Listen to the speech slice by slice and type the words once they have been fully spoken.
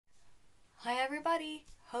Hi everybody,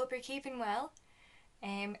 hope you're keeping well.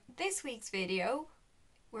 This week's video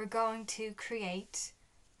we're going to create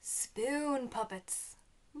spoon puppets.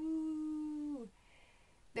 Ooh.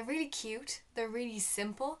 They're really cute, they're really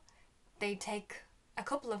simple, they take a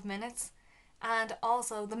couple of minutes, and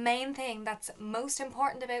also the main thing that's most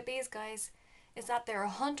important about these guys is that they're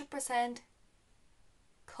 100%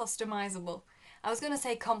 customizable. I was going to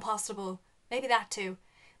say compostable, maybe that too,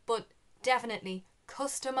 but definitely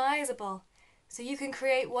customizable. So you can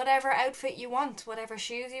create whatever outfit you want, whatever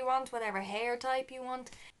shoes you want, whatever hair type you want.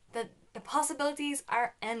 The possibilities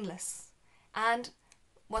are endless. And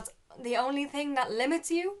what's the only thing that limits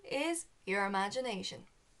you is your imagination.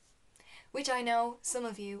 Which I know some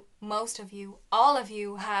of you, most of you, all of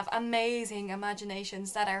you have amazing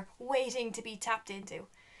imaginations that are waiting to be tapped into.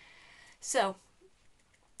 So,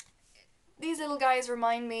 these little guys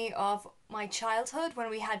remind me of my childhood when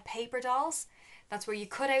we had paper dolls. That's where you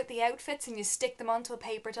cut out the outfits and you stick them onto a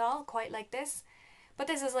paper doll, quite like this. But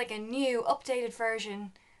this is like a new, updated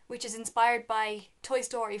version, which is inspired by Toy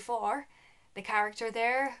Story 4. The character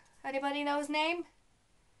there, anybody know his name?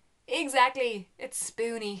 Exactly, it's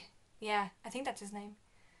Spoonie. Yeah, I think that's his name.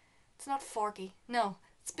 It's not Forky. No,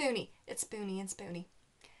 Spoonie. It's Spoonie and Spoonie.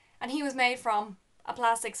 And he was made from a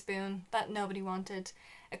plastic spoon that nobody wanted,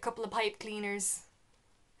 a couple of pipe cleaners,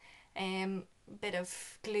 bit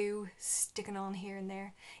of glue sticking on here and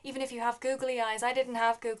there. Even if you have googly eyes, I didn't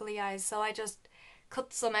have googly eyes, so I just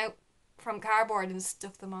cut some out from cardboard and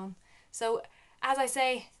stuck them on. So as I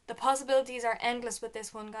say, the possibilities are endless with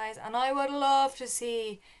this one, guys, and I would love to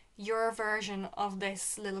see your version of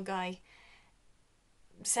this little guy.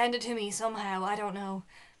 Send it to me somehow, I don't know.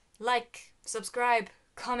 Like, subscribe,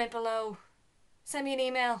 comment below, send me an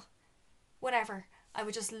email, whatever. I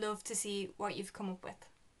would just love to see what you've come up with.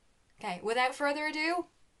 Okay, without further ado,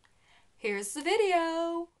 here's the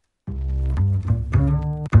video!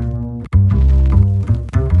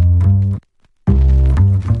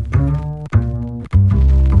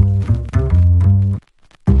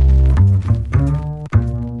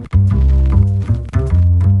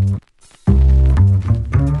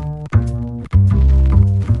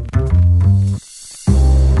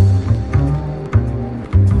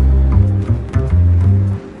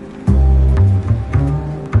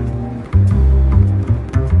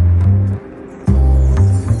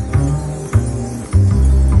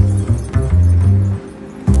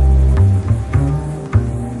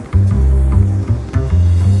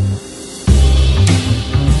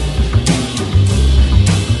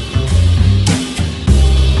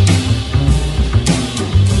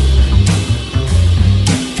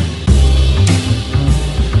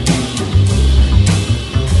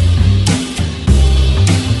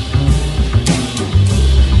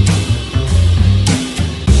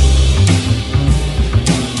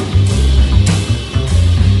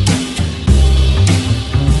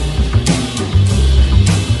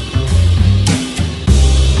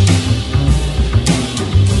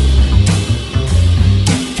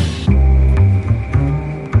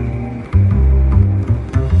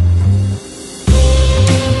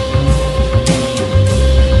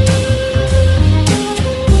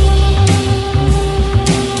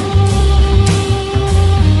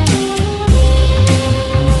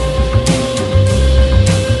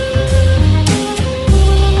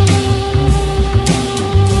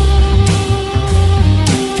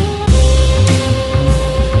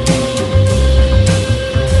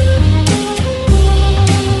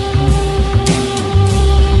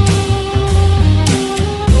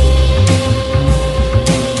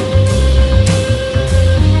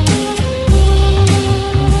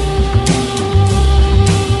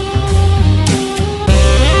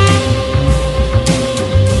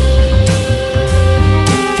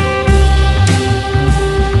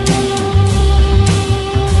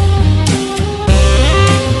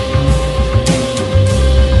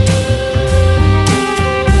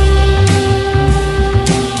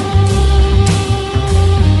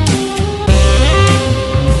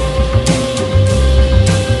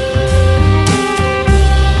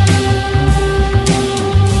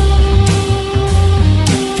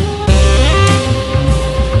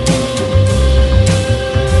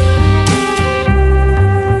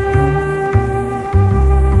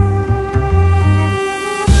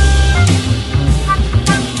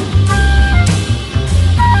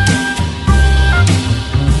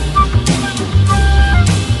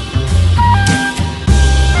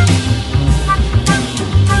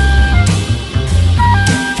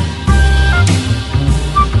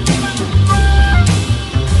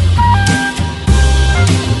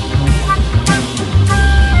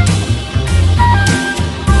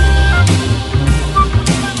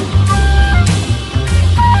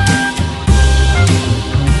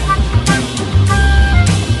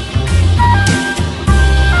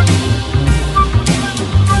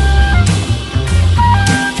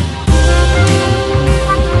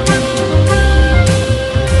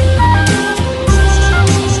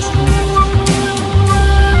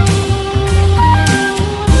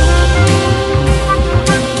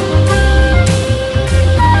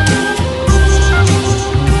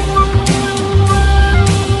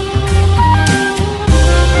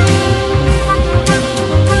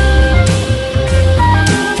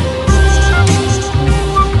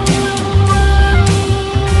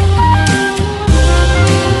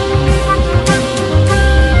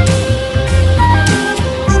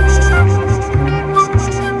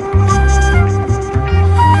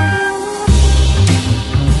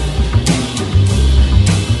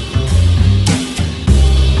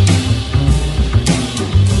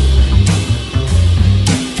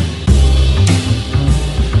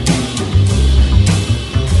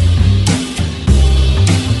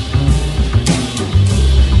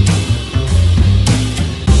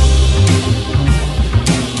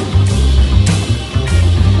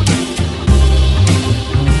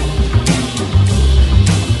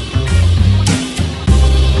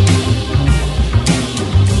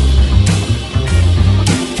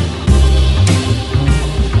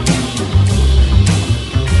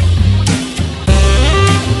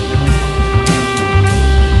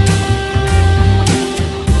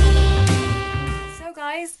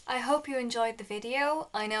 enjoyed the video.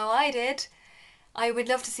 I know I did. I would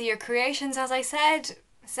love to see your creations, as I said.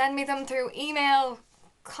 Send me them through email,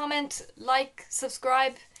 comment, like,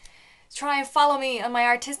 subscribe. Try and follow me on my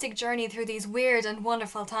artistic journey through these weird and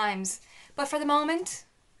wonderful times. But for the moment,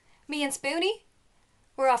 me and Spoonie,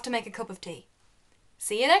 we're off to make a cup of tea.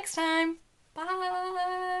 See you next time.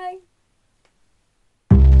 Bye.